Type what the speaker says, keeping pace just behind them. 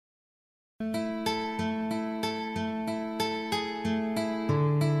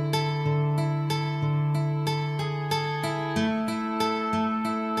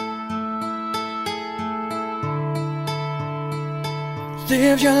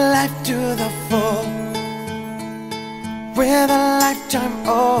Live your life to the full, with a lifetime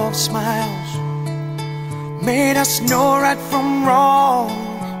of smiles. Made us know right from wrong,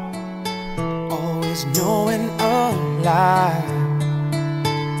 always knowing a lie.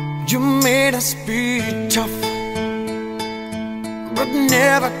 You made us be tough, but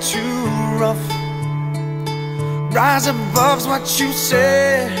never too rough. Rise above's what you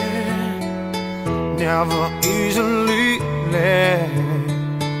said, never easily led.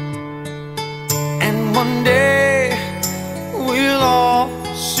 And one day we'll all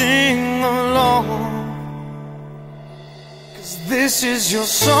sing along, 'cause this is your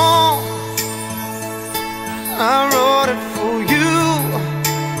song. I wrote it for you.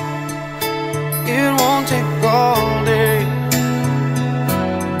 It won't take all day,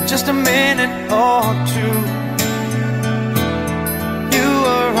 just a minute or two. You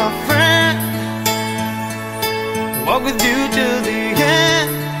were our friend, walk with you till the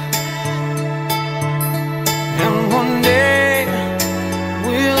end. And one day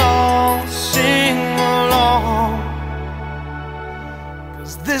we'll all sing along,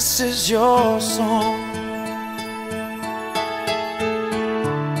 'cause this is your song.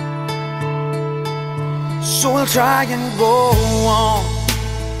 So we'll try and go on,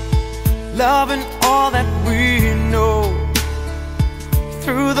 loving all that we know,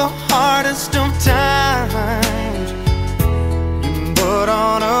 through the hardest of times. You put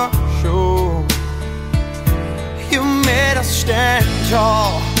on a show, you made us stand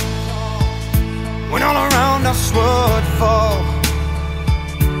tall when all around us would fall.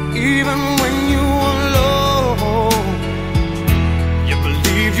 Even when you were low, you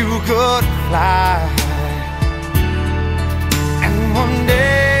believed you could fly. And one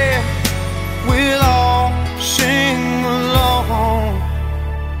day we'll all sing along,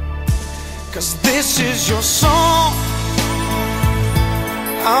 'cause this is your song.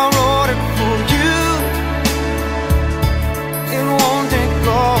 I wrote it for you. It won't take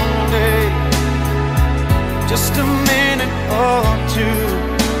all day, just a minute or two.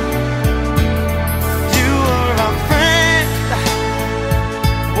 You were our friend,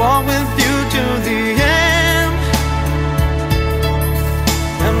 walk with you to the end.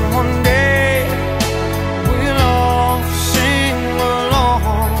 And one day we'll all sing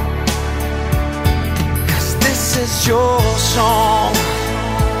along, 'cause this is your song.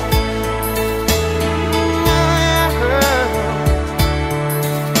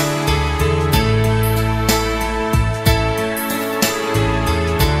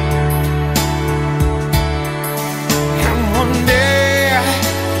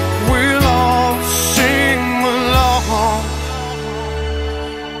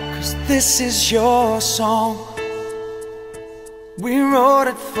 This is your song. We wrote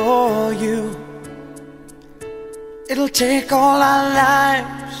it for you. It'll take all our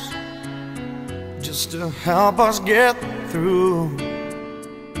lives just to help us get through.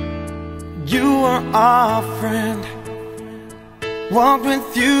 You were our friend, walked with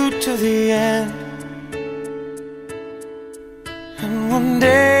you to the end. And one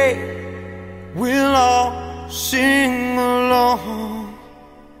day we'll all sing along,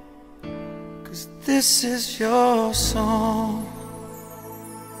 this is your song.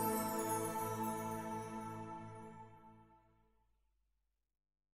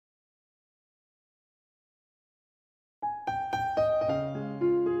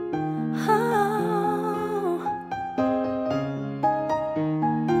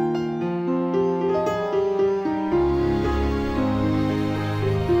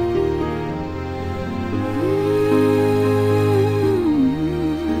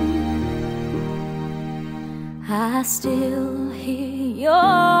 I still hear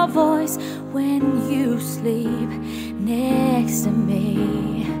your voice when you sleep next to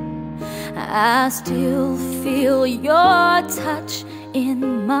me. I still feel your touch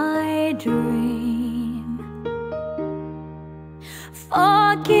in my dream.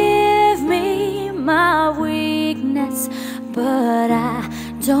 Forgive me my weakness, but I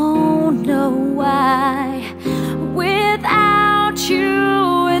don't know why. Without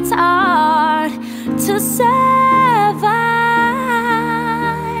you it's hard to survive,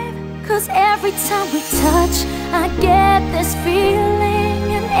 'cause every time we touch I get this feeling,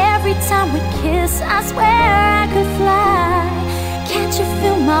 and every time we kiss I swear I could fly. Can't you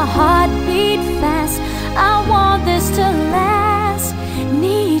feel my heart beat fast? I want this to last.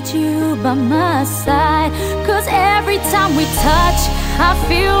 Need you by my side, 'cause every time we touch I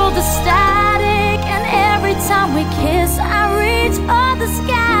feel the static, and every time we kiss I reach for the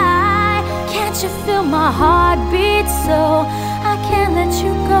sky. Can't you feel my heart beat so I can't let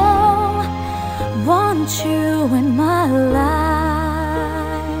you go? Want you in my life.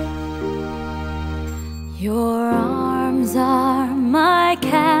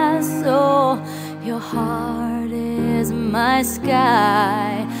 Your heart is my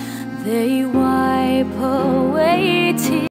sky. They wipe away tears.